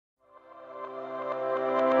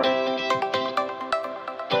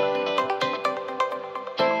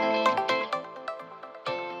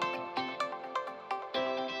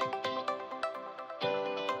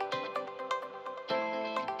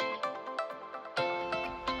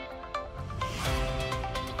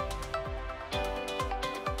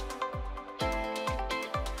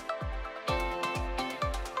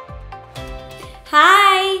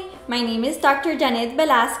my name is Dr. Yanet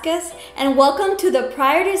Velazquez, and welcome to the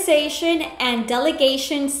Prioritization and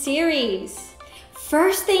Delegation series.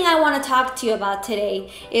 First thing I want to talk to you about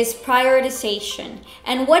today is prioritization.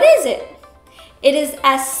 And what is it? It is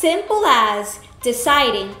as simple as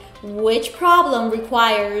deciding which problem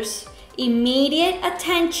requires immediate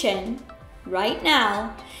attention right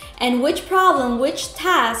now, and which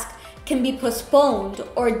task can be postponed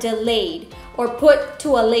or delayed or put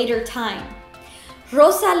to a later time.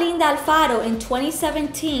 Rosalinda Alfaro in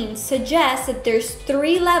 2017 suggests that there's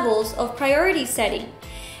 3 levels of priority setting.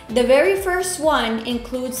 The very first one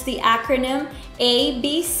includes the acronym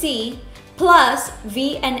ABC plus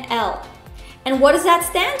V and L. And what does that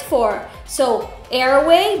stand for? So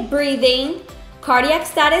airway, breathing, cardiac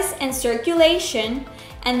status and circulation,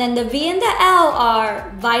 and then the V and the L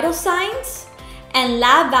are vital signs and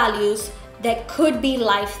lab values that could be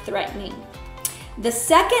life-threatening. The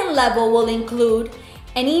second level will include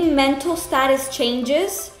any mental status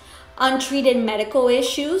changes, untreated medical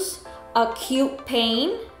issues, acute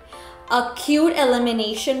pain, acute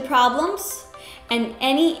elimination problems, and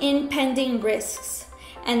any impending risks.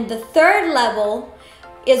 And the third level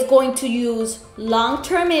is going to use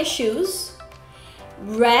long-term issues,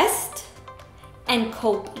 rest, and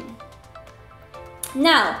coping.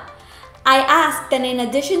 Now, I ask that in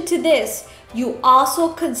addition to this, you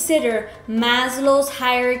also consider Maslow's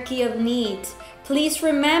hierarchy of needs. Please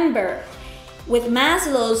remember, with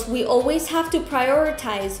Maslow's, we always have to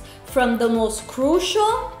prioritize from the most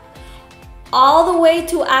crucial all the way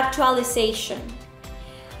to actualization.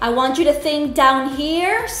 I want you to think down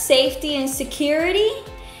here, safety and security,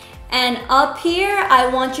 and up here, I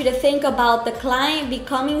want you to think about the client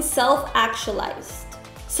becoming self-actualized.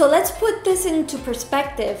 So let's put this into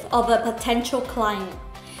perspective of a potential client.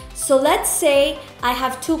 So let's say I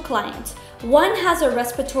have 2 clients. One has a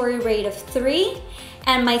respiratory rate of 3,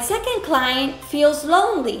 and my second client feels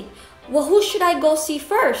lonely. Well, who should I go see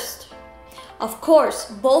first? Of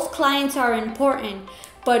course, both clients are important,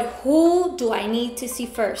 but who do I need to see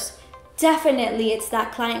first? Definitely it's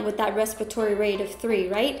that client with that respiratory rate of 3,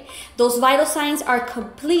 right? Those vital signs are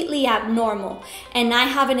completely abnormal, and I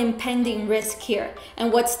have an impending risk here.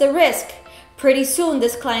 And what's the risk? Pretty soon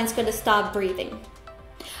this client's gonna stop breathing.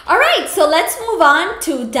 All right, so let's move on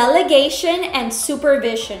to delegation and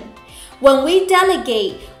supervision. When we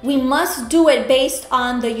delegate, we must do it based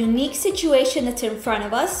on the unique situation that's in front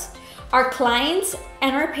of us, our clients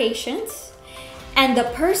and our patients, and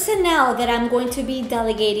the personnel that I'm going to be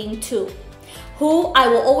delegating to, who I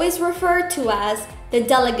will always refer to as the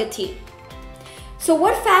delegate. So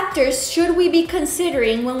what factors should we be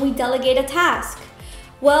considering when we delegate a task?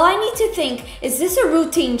 Well, I need to think, is this a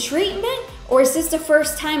routine treatment, or is this the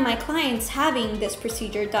first time my client's having this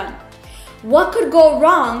procedure done? What could go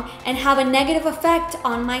wrong and have a negative effect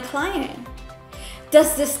on my client?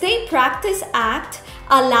 Does the State Practice Act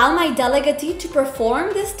allow my delegate to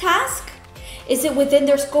perform this task? Is it within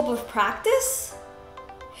their scope of practice?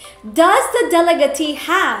 Does the delegate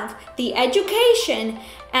have the education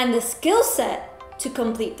and the skill set to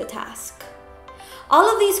complete the task?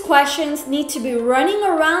 All of these questions need to be running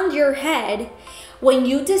around your head when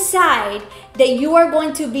you decide that you are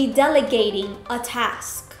going to be delegating a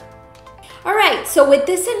task. All right, so with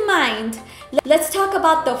this in mind, let's talk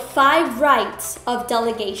about the 5 rights of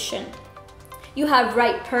delegation. You have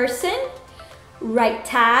right person, right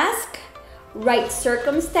task, right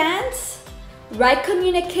circumstance, right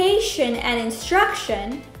communication and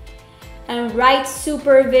instruction, and right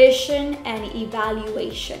supervision and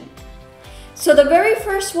evaluation. So the very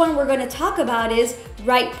first one we're going to talk about is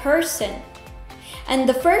right person. And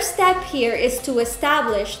the first step here is to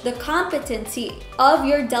establish the competency of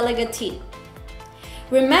your delegate.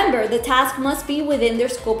 Remember, the task must be within their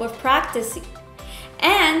scope of practice,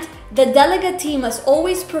 and the delegate must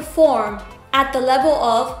always perform at the level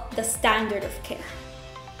of the standard of care.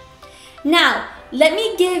 Now, let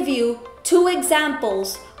me give you 2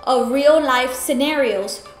 examples of real-life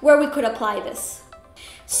scenarios where we could apply this.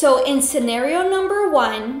 So in scenario number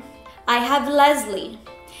 1, I have Leslie.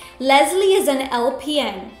 Leslie is an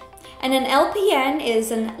LPN, and an LPN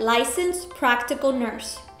is a licensed practical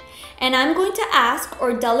nurse. And I'm going to ask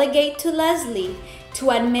or delegate to Leslie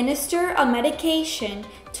to administer a medication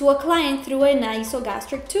to a client through a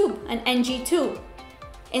nasogastric tube, an NG tube.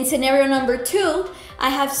 In scenario number 2, I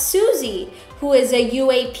have Susie, who is a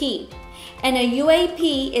UAP. And a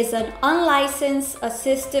UAP is an unlicensed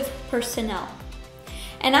assistive personnel.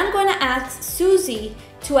 And I'm going to ask Susie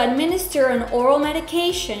to administer an oral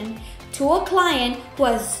medication to a client who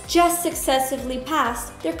has just successfully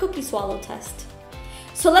passed their cookie swallow test.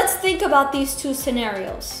 So let's think about these 2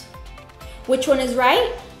 scenarios. Which one is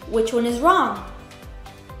right? which one is wrong?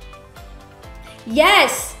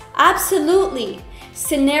 Yes, absolutely.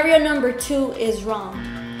 Scenario number 2 is wrong.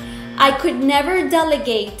 I could never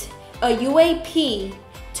delegate a UAP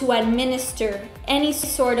to administer any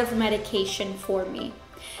sort of medication for me.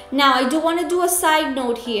 Now, I do want to do a side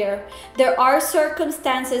note here. There are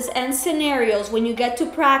circumstances and scenarios when you get to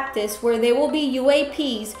practice where there will be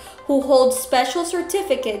UAPs who hold special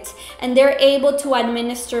certificates and they're able to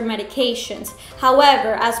administer medications.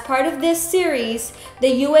 However, as part of this series,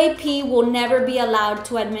 the UAP will never be allowed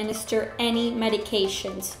to administer any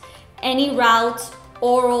medications, any routes,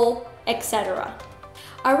 oral, etc.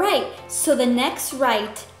 All right, so the next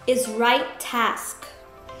right is right task.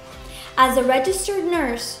 As a registered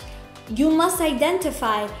nurse, you must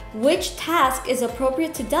identify which task is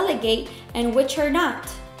appropriate to delegate and which are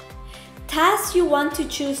not. Tasks you want to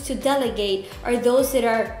choose to delegate are those that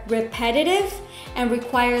are repetitive and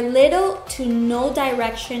require little to no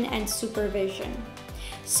direction and supervision.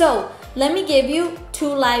 So, let me give you 2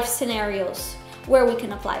 live scenarios where we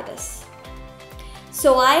can apply this.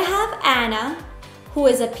 So I have Anna, who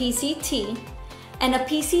is a PCT, and a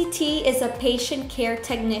PCT is a patient care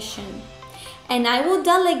technician. And I will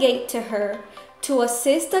delegate to her to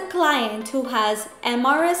assist a client who has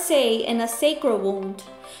MRSA in a sacral wound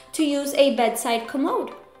to use a bedside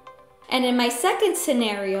commode. And in my second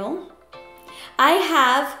scenario, I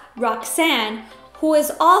have Roxanne, who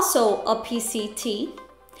is also a PCT,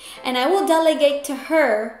 and I will delegate to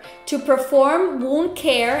her to perform wound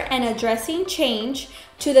care and a dressing change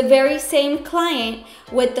to the very same client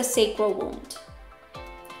with the sacral wound.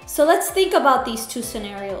 So let's think about these 2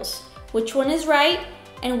 scenarios. Which one is right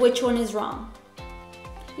and which one is wrong?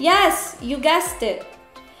 Yes, you guessed it.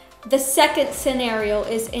 The second scenario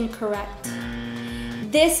is incorrect.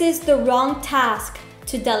 This is the wrong task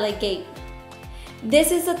to delegate.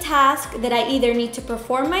 This is a task that I either need to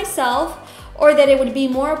perform myself or that it would be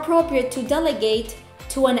more appropriate to delegate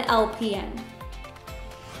to an LPN.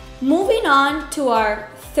 Moving on to our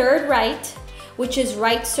third right, which is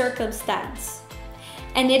right circumstance.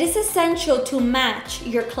 And it is essential to match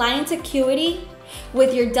your client's acuity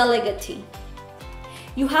with your delegate.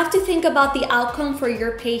 You have to think about the outcome for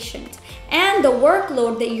your patient and the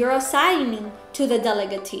workload that you're assigning to the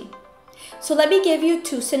delegate. So let me give you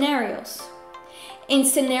 2 scenarios. In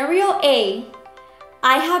scenario A,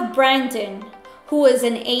 I have Brandon, who is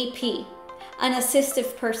an AP, an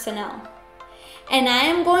assistive personnel. And I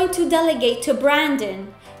am going to delegate to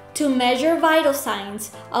Brandon to measure vital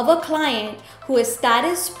signs of a client who is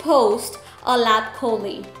status post a lap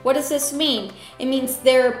chole. What does this mean? It means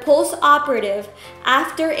they're post-operative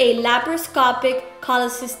after a laparoscopic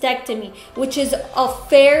cholecystectomy, which is a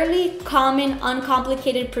fairly common,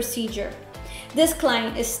 uncomplicated procedure. This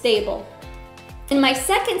client is stable. In my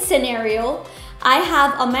second scenario, I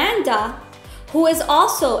have Amanda, who is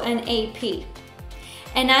also an AP.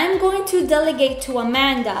 And I'm going to delegate to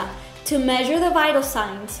Amanda to measure the vital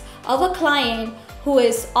signs of a client who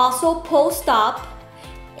is also post-op,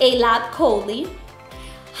 a lap chole.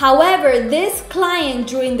 However, this client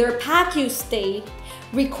during their PACU stay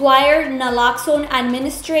required naloxone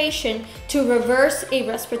administration to reverse a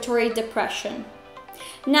respiratory depression.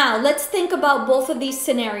 Now, let's think about both of these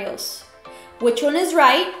scenarios. Which one is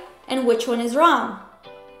right and which one is wrong?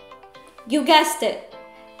 You guessed it.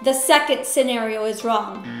 The second scenario is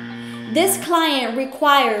wrong. This client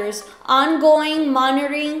requires ongoing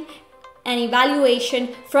monitoring and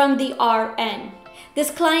evaluation from the RN. This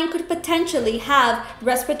client could potentially have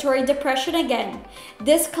respiratory depression again.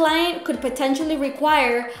 This client could potentially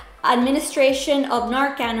require administration of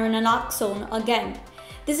Narcan or naloxone again.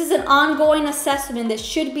 This is an ongoing assessment that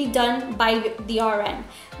should be done by the RN.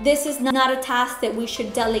 This is not a task that we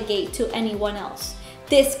should delegate to anyone else.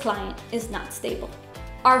 This client is not stable.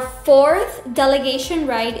 Our fourth delegation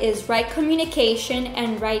right is right communication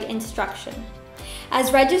and right instruction.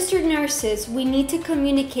 As registered nurses, we need to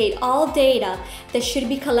communicate all data that should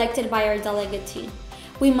be collected by our delegate.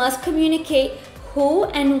 We must communicate who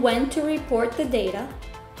and when to report the data.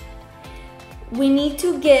 We need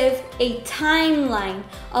to give a timeline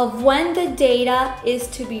of when the data is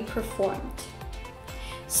to be performed.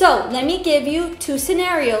 So let me give you 2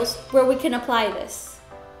 scenarios where we can apply this.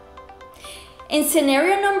 In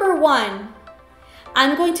scenario number 1,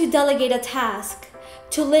 I'm going to delegate a task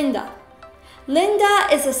to Linda. Linda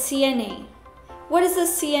is a CNA. What is a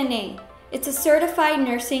CNA? It's a certified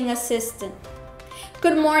nursing assistant.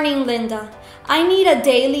 Good morning, Linda. I need a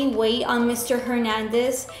daily weight on Mr.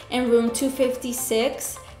 Hernandez in room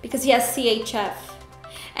 256 because he has CHF.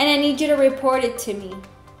 And I need you to report it to me.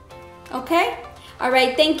 Okay? All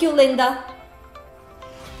right, thank you, Linda.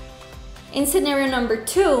 In scenario number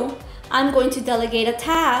 2, I'm going to delegate a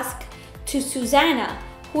task to Susanna,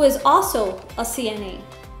 who is also a CNA.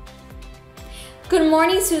 Good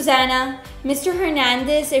morning, Susanna. Mr.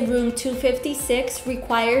 Hernandez in room 256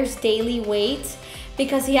 requires daily weights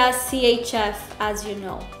because he has CHF, as you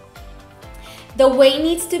know. The weight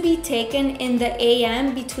needs to be taken in the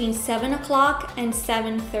AM between 7 o'clock and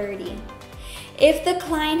 7:30. If the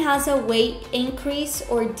client has a weight increase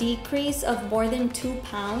or decrease of more than 2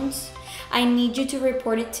 pounds, I need you to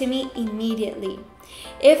report it to me immediately.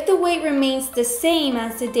 If the weight remains the same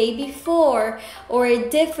as the day before or it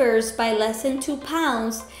differs by less than 2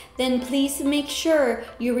 pounds, then please make sure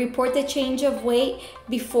you report the change of weight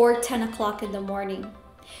before 10 o'clock in the morning.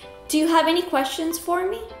 Do you have any questions for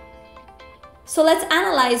me? So let's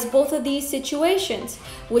analyze both of these situations.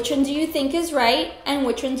 Which one do you think is right and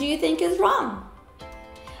which one do you think is wrong?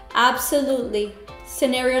 Absolutely,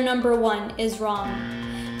 scenario number 1 is wrong.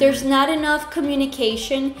 There's not enough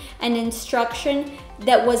communication and instruction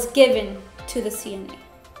that was given to the CNA.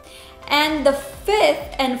 And the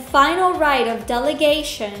 5th and final right of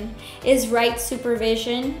delegation is right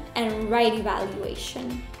supervision and right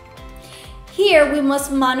evaluation. Here we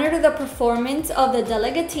must monitor the performance of the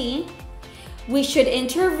delegatee. We should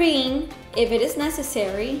intervene if it is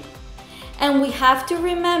necessary, and we have to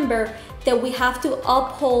remember that we have to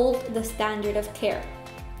uphold the standard of care.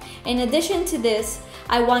 In addition to this,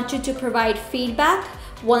 I want you to provide feedback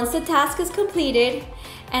once the task is completed,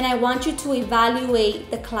 and I want you to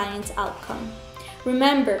evaluate the client's outcome.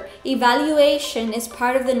 Remember, evaluation is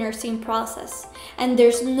part of the nursing process, and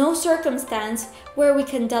there's no circumstance where we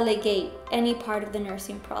can delegate any part of the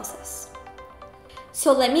nursing process.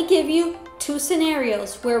 So let me give you 2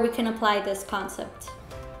 scenarios where we can apply this concept.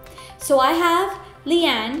 So I have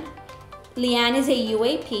Leanne. Leanne is a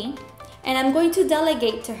UAP, and I'm going to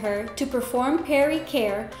delegate to her to perform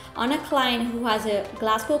peri-care on a client who has a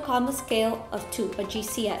Glasgow Coma Scale of 2, a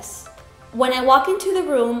GCS. When I walk into the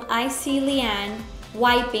room, I see Leanne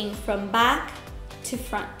wiping from back to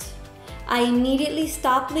front. I immediately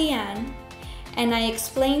stop Leanne and I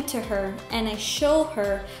explain to her and I show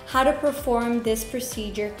her how to perform this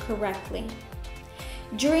procedure correctly.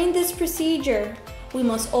 During this procedure, we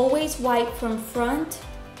must always wipe from front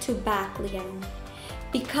to back, Leanne.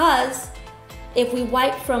 Because if we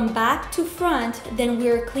wipe from back to front, then we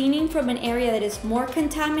are cleaning from an area that is more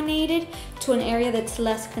contaminated to an area that's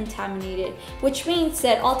less contaminated, which means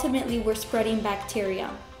that ultimately we're spreading bacteria.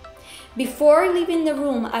 Before leaving the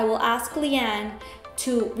room, I will ask Leanne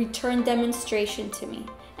to return demonstration to me,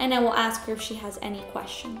 and I will ask her if she has any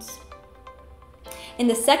questions. In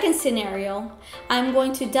the second scenario, I'm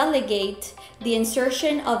going to delegate the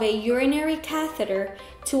insertion of a urinary catheter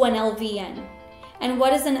to an LVN. And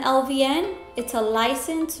what is an LVN? It's a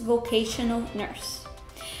licensed vocational nurse.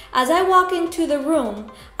 As I walk into the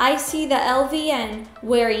room, I see the LVN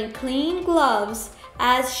wearing clean gloves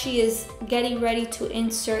as she is getting ready to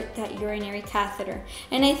insert that urinary catheter.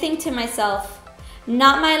 And I think to myself,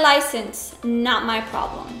 not my license, not my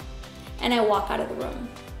problem. And I walk out of the room.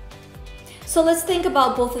 So let's think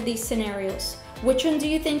about both of these scenarios. Which one do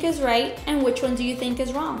you think is right and which one do you think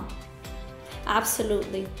is wrong?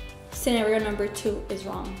 Absolutely. Scenario number 2 is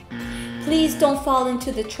wrong. Please don't fall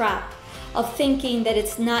into the trap of thinking that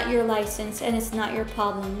it's not your license and it's not your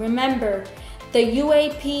problem. Remember, the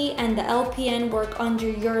UAP and the LPN work under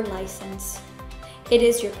your license. It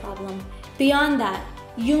is your problem. Beyond that,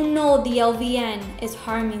 you know the LVN is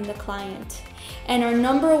harming the client. And our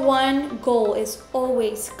number 1 goal is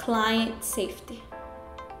always client safety.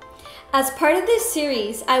 As part of this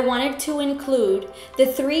series, I wanted to include the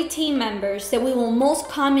 3 team members that we will most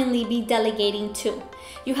commonly be delegating to.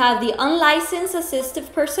 You have the unlicensed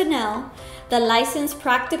assistive personnel, the licensed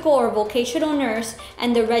practical or vocational nurse,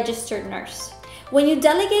 and the registered nurse. When you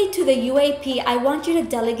delegate to the UAP, I want you to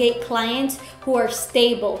delegate clients who are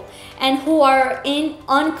stable and who are in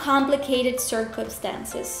uncomplicated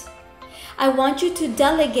circumstances. I want you to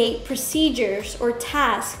delegate procedures or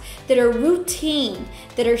tasks that are routine,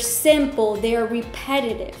 that are simple, they are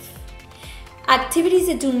repetitive. Activities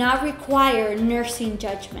that do not require nursing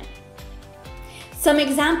judgment. Some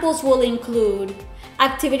examples will include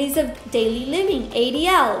activities of daily living,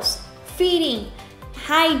 ADLs, feeding,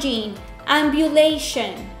 hygiene,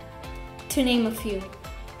 ambulation, to name a few.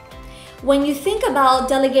 When you think about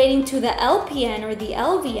delegating to the LPN or the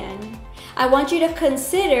LVN, I want you to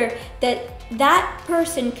consider that that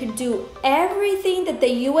person could do everything that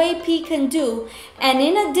the UAP can do, and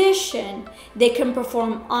in addition, they can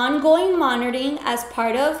perform ongoing monitoring as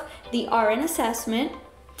part of the RN assessment.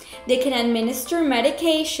 They can administer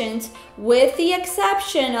medications with the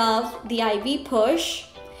exception of the IV push.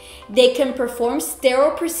 They can perform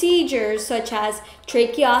sterile procedures such as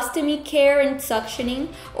tracheostomy care and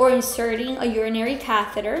suctioning or inserting a urinary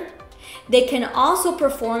catheter. They can also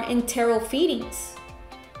perform enteral feedings.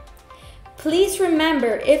 Please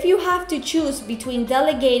remember, if you have to choose between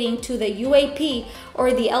delegating to the UAP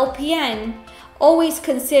or the LPN, always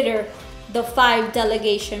consider the 5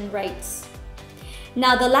 delegation rights.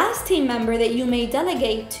 Now, the last team member that you may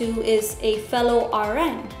delegate to is a fellow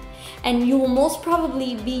RN, and you will most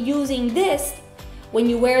probably be using this when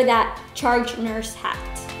you wear that charge nurse hat.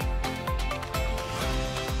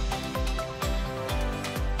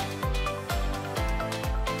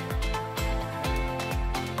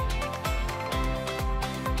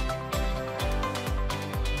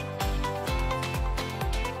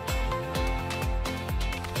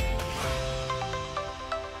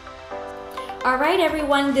 Alright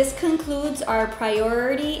everyone, this concludes our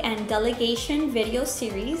priority and delegation video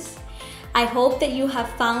series. I hope that you have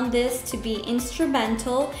found this to be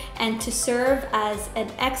instrumental and to serve as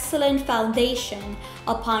an excellent foundation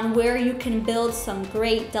upon where you can build some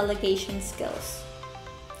great delegation skills.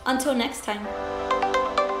 Until next time.